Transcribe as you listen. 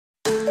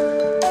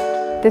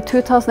The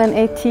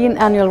 2018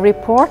 annual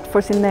report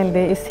for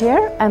CINELDI is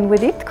here, and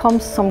with it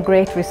comes some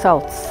great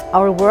results.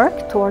 Our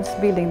work towards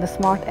building the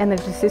smart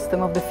energy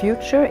system of the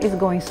future is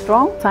going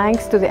strong,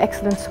 thanks to the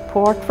excellent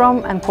support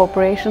from and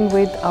cooperation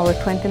with our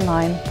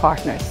 29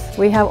 partners.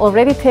 We have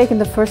already taken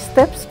the first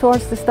steps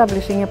towards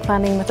establishing a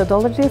planning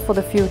methodology for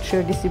the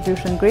future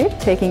distribution grid,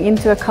 taking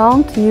into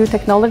account new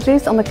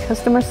technologies on the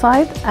customer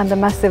side and the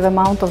massive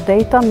amount of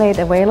data made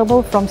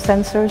available from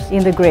sensors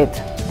in the grid.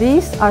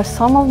 These are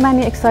some of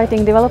many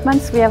exciting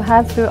developments we have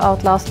had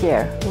throughout last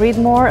year. Read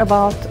more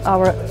about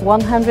our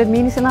 100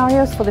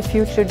 mini-scenarios for the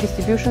future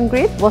distribution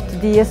grid, what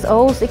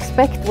DSOs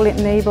expect will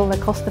enable a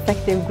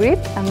cost-effective grid,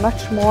 and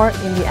much more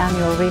in the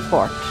annual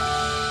report.